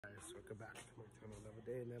Welcome back to my channel, Another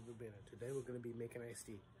Day, Another Banner. Today we're going to be making iced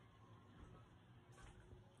tea.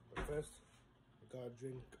 But first, I gotta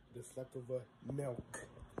drink this leftover milk.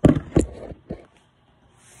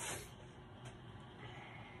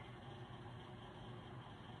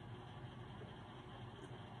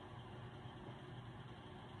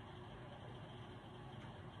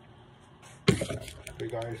 Hey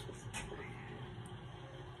guys,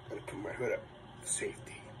 gotta put my hood up for safety.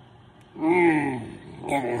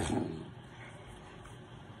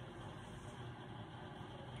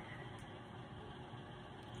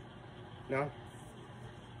 No,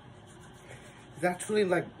 it's actually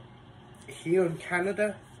like here in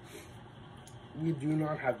Canada, we do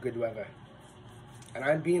not have good weather. And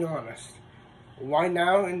I'm being honest. Right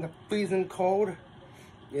now in the freezing cold,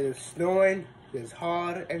 it is snowing, it is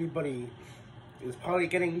hard, everybody is probably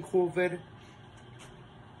getting COVID.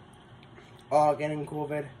 All getting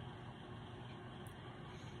COVID.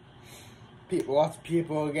 Lots of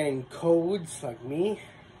people are getting colds like me.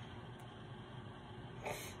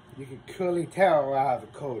 You can clearly tell I have a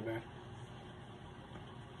cold, man.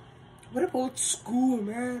 What about school,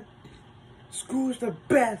 man? School's the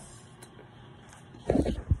best.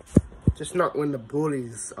 Just not when the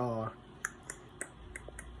bullies are,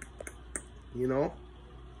 you know?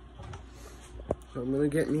 So I'm gonna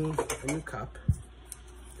get me a new cup.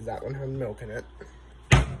 That one has milk in it.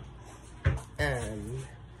 And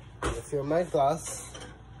I'm gonna fill my glass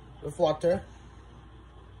with water.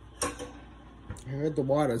 I heard the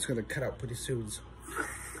water is gonna cut out pretty soon. So.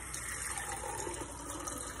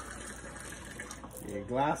 Your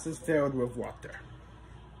glass is filled with water.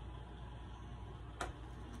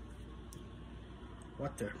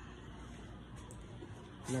 Water.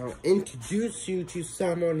 Now introduce you to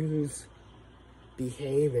someone who's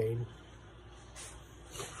behaving.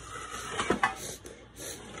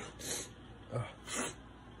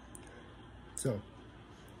 So,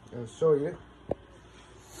 I'll show you.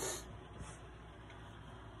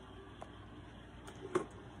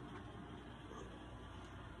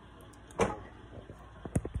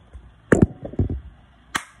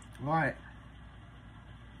 Right.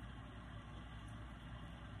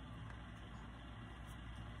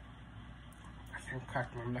 I can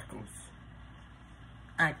crack my knuckles.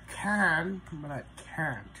 I can, but I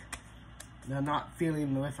can't. They're not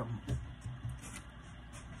feeling the rhythm.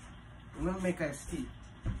 I'm gonna make iced tea.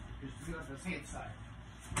 Just to go to the safe side.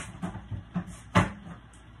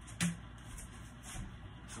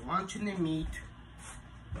 So launching the meat.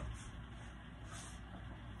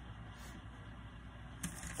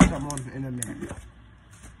 Someone in a minute.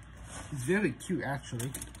 He's very cute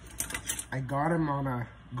actually. I got him on a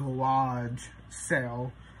garage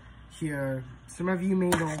sale here. Some of you may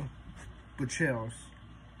know Birchales.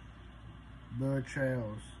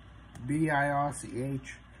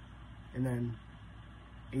 B-I-R-C-H and then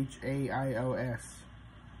H-A-I-O-S.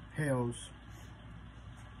 Hills.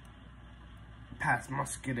 Past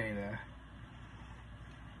Muscadet there.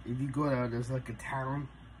 If you go there, there's like a town.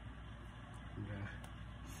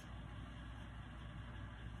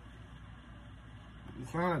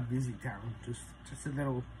 It's not a busy town, just a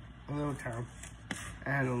little town.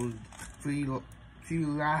 And few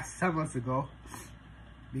last summers ago,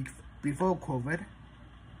 before COVID,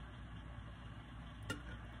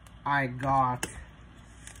 I got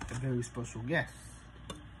a very special guest,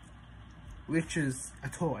 which is a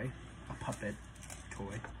toy, a puppet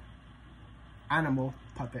toy, animal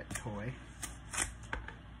puppet toy.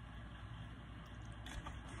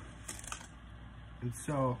 And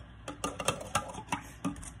so,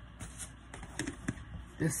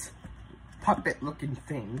 this puppet looking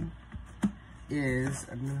thing is,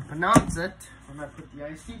 I'm going to pronounce it when I put the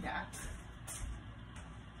iced tea back.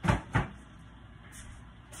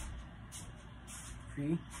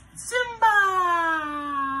 Simba!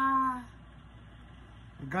 I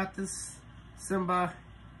got this Simba.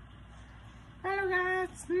 Hello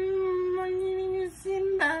guys, my name is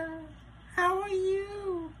Simba. How are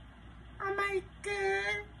you? Am I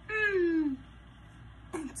good?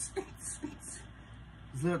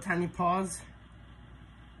 His little tiny paws.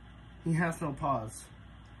 He has no paws.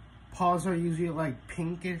 Paws are usually like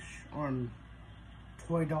pinkish on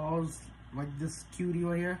toy dolls, like this cutie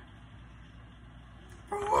right here.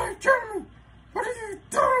 Oh, Jeremy, what are you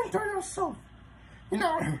doing to yourself? You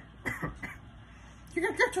know, you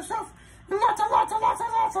can get yourself in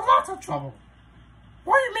lots of trouble.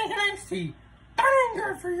 Why are you making iced tea? That ain't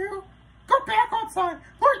good for you. Go back outside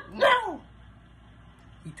right now.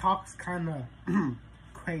 He talks kind of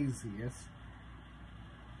crazy, yes.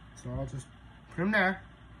 So I'll just put him there.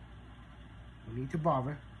 No need to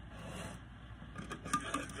bother.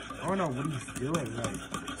 I don't know what he's doing. Like,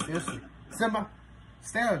 Seriously. Simba,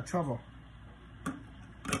 stay out of trouble.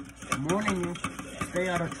 I'm warning you, stay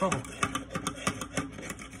out of trouble.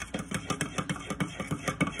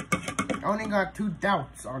 I only got 2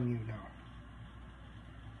 doubts on you now.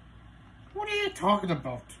 What are you talking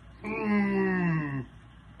about?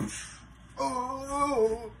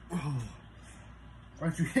 Oh.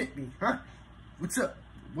 Why'd you hit me, huh? What's up?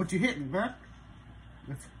 What'd you hit me, man?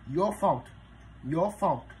 It's your fault. Your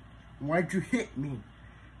fault. Why'd you hit me?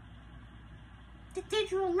 They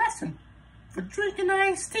teach you a lesson for drinking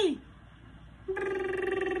iced tea.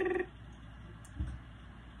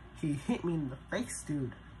 He hit me in the face,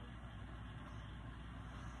 dude.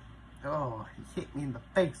 Oh, he hit me in the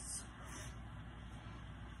face.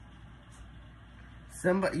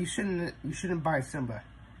 Simba, you shouldn't buy Simba.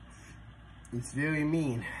 It's very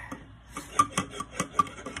mean.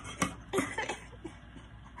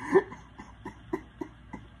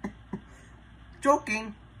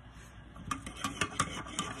 Joking.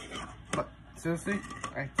 But seriously,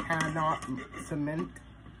 I cannot cement.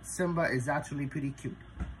 Simba is actually pretty cute.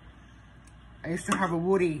 I used to have a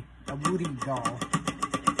Woody doll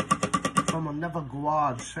from another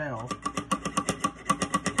garage sale,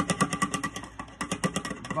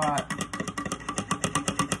 but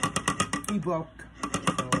he broke,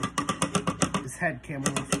 so his head came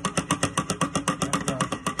off.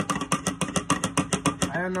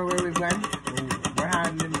 I don't know where we went,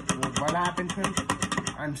 or what happened to him.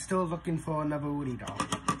 I'm still looking for another Woody doll,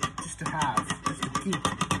 just to keep.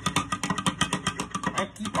 I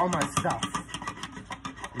keep all my stuff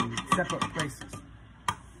in separate places.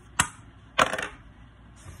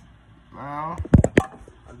 Now,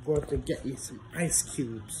 I'm going to get you some ice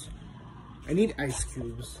cubes. I need ice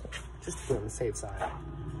cubes, just to be on the safe side.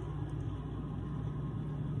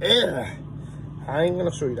 I ain't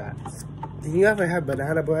gonna show you that. Do you ever have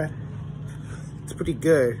banana bread? It's pretty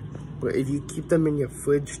good, but if you keep them in your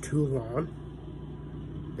fridge too long,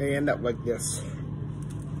 they end up like this.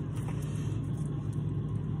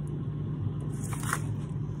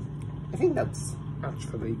 I think that's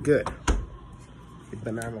actually good. Get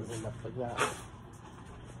bananas end up like that.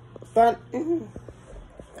 But,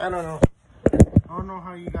 I don't know. I don't know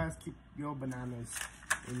how you guys keep your bananas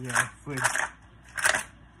in your fridge.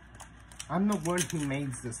 I'm the one who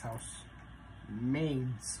made this house.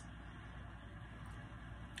 Maids.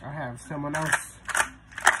 I have someone else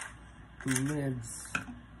who lives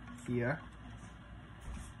here.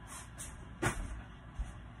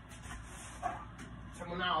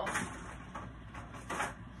 Someone else.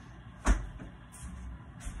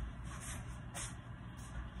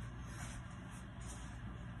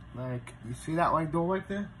 Like, you see that white door right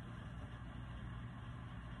there?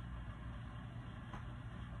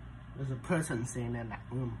 There's a person staying in that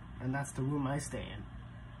room, and that's the room I stay in.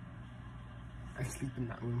 I sleep in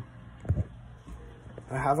that room.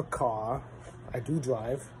 I have a car. I do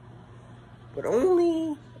drive, but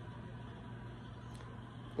only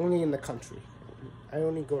in the country. I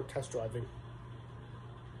only go test driving.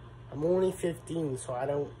 I'm only 15, so I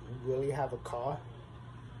don't really have a car.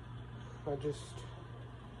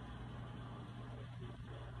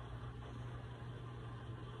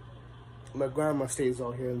 My grandma stays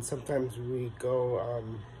out here, and sometimes we go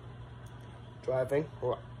driving.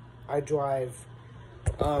 Well, I drive.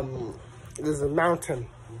 There's a mountain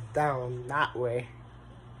down that way,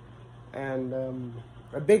 and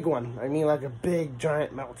a big one. I mean, like a big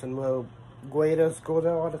giant mountain where graders go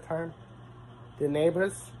there all the time. The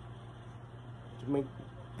neighbors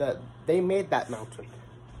they made that mountain,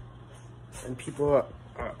 and people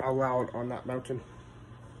are allowed on that mountain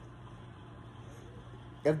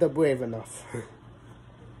if they're brave enough.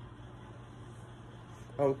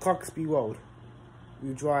 On Coxby Road,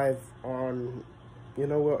 you drive on, you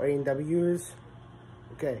know where A&W is?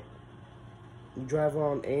 Okay. You drive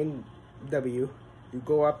on A&W, you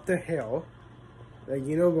go up the hill, and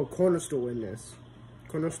you know where Cornerstone is?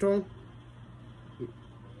 Cornerstone?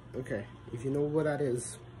 Okay, if you know what that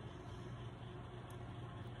is,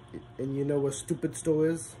 and you know where Stupid Store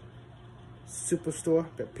is? Superstore,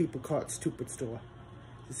 but people call it Stupid Store.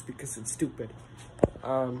 Just because it's stupid.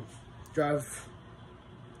 Drive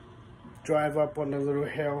up on the little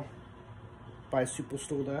hill by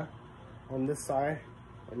Superstore there. On this side,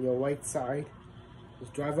 on your right side.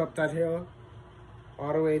 Just drive up that hill,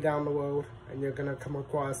 all the way down the road, and you're gonna come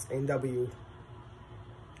across A&W.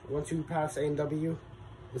 Once you pass A&W,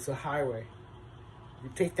 it's a highway. You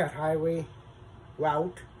take that highway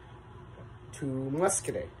route to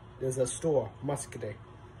Muscadet. There's a store, Muscadet.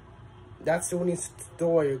 That's the only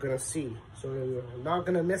store you're gonna see, so you're not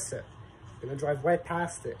gonna miss it. You're gonna drive right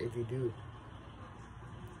past it if you do.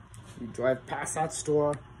 You drive past that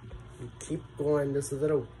store, You keep going, there's a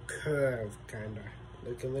little curve, kinda.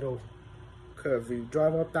 Like a little curve. You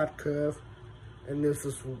drive up that curve, and there's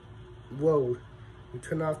this road. You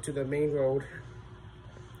turn off to the main road.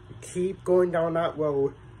 You keep going down that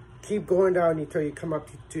road. Keep going down until you come up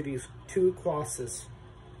to these two crosses.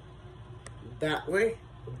 That way,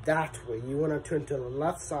 that way. You want to turn to the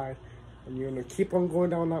left side, and you're going to keep on going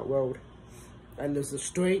down that road. And there's a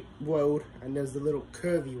straight road, and there's a little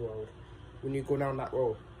curvy road when you go down that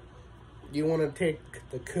road. You want to take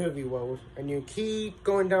the curvy road, and you keep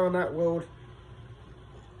going down that road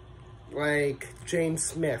like James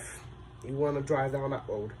Smith. You want to drive down that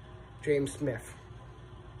road, James Smith.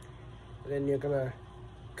 And then you're going to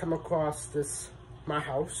come across my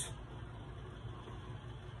house.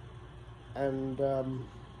 And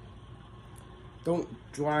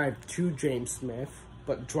don't drive to James Smith,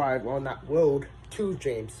 but drive on that road to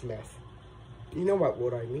James Smith. You know what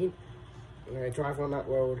road I mean. You're gonna drive on that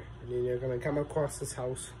road, and then you're gonna come across this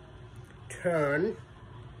house. Turn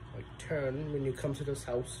when you come to this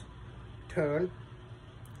house. Turn,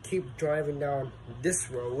 keep driving down this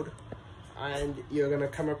road, and you're gonna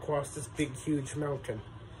come across this big, huge mountain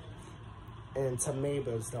and some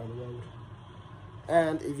neighbors down the road.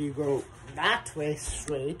 And if you go that way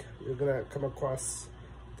straight, you're gonna come across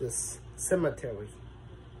this cemetery.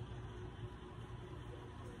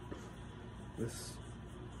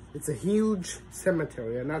 It's a huge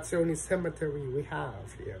cemetery, and that's the only cemetery we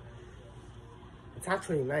have here. It's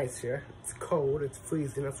actually nice here. It's cold, it's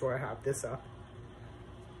freezing, that's why I have this up.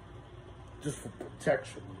 Just for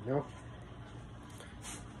protection, you know?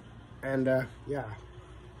 And, yeah.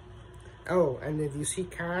 Oh, and if you see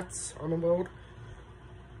cats on the road,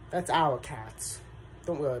 that's our cats.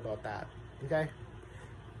 Don't worry about that, okay?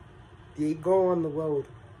 They go on the road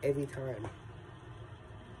every time.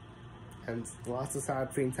 And lots of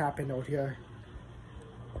sad things happen out here.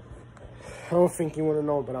 I don't think you want to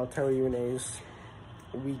know, but I'll tell you anyways.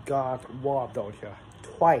 We got robbed out here.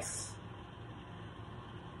 Twice.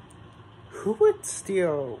 Who would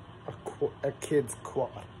steal a kid's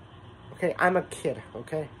quad? Okay, I'm a kid,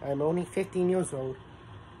 okay? I'm only 15 years old.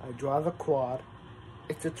 I drive a quad.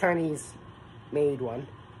 It's a Chinese-made one.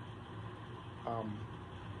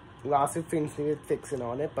 Lots of things needed fixing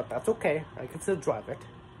on it, but that's okay. I can still drive it.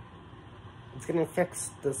 It's getting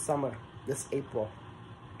fixed this summer, this April.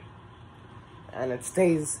 And it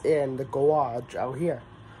stays in the garage out here.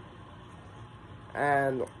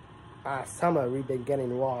 And last summer, we've been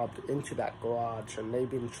getting robbed into that garage, and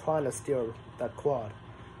they've been trying to steal that quad.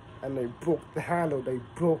 And they broke the handle, they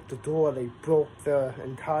broke the door, they broke the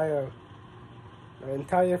entire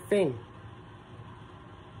thing.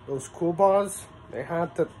 Those crowbars, they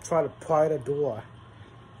had to try to pry the door.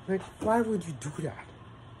 Like, why would you do that?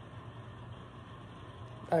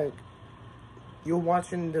 Like, you're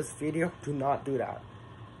watching this video, do not do that.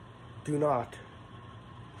 Do not.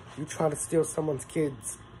 You try to steal someone's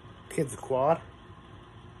kid's quad?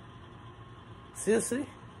 Seriously?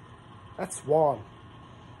 That's wrong.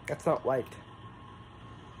 That's not right.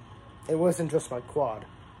 It wasn't just my quad.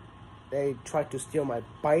 They tried to steal my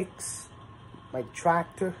bikes, my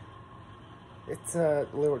tractor. It's a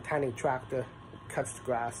little tiny tractor. It cuts the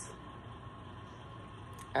grass.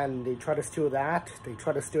 And they try to steal that. They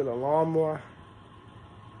try to steal the lawnmower.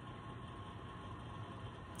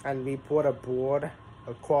 And we put a board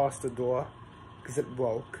across the door because it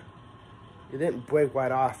broke. It didn't break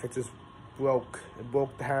right off. It just broke. It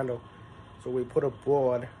broke the handle. So we put a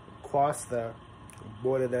board across there,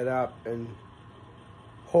 boarded it up, and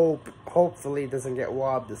hopefully it doesn't get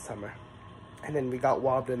robbed this summer. And then we got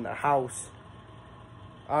robbed in the house.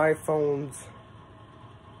 iPhones,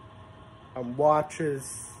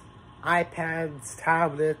 watches, iPads,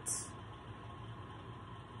 tablets.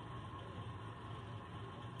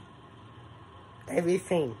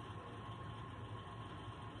 Everything.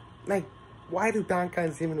 Like, why do bad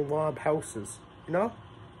guys even rob houses, you know?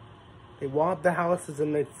 They rob the houses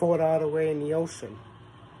and they throw it all away in the ocean.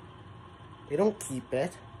 They don't keep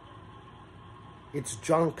it. It's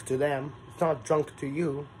junk to them. It's not junk to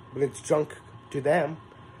you, but it's junk to them.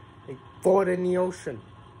 They throw it in the ocean.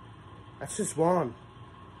 That's just wrong.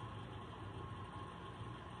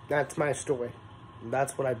 That's my story.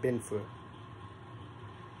 That's what I've been through.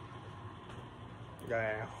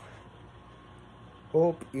 Yeah.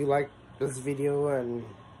 Hope you like this video, and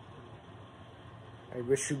I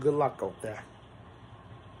wish you good luck out there.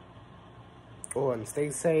 Oh, and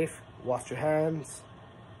stay safe. Wash your hands.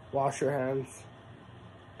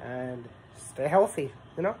 And stay healthy,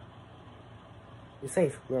 you know? Be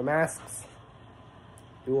safe. Wear masks.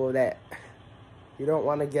 Do all that. You don't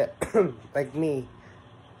want to get like me.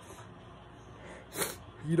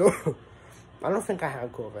 You know, I don't think I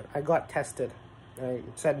had COVID. I got tested. I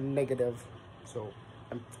said negative, so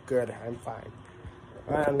I'm good. I'm fine.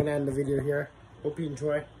 Alright, I'm gonna end the video here. Hope you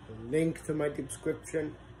enjoy. Link to my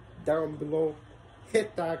description down below.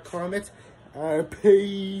 Hit that comment.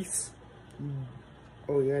 Peace.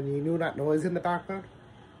 Oh yeah, and you knew that noise in the background?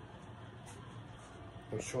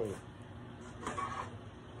 I'll show you.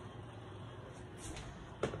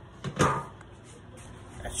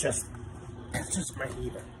 That's just my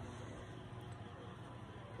heater.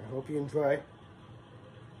 I hope you enjoy.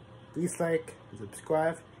 Please like,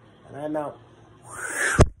 subscribe, and I'm out.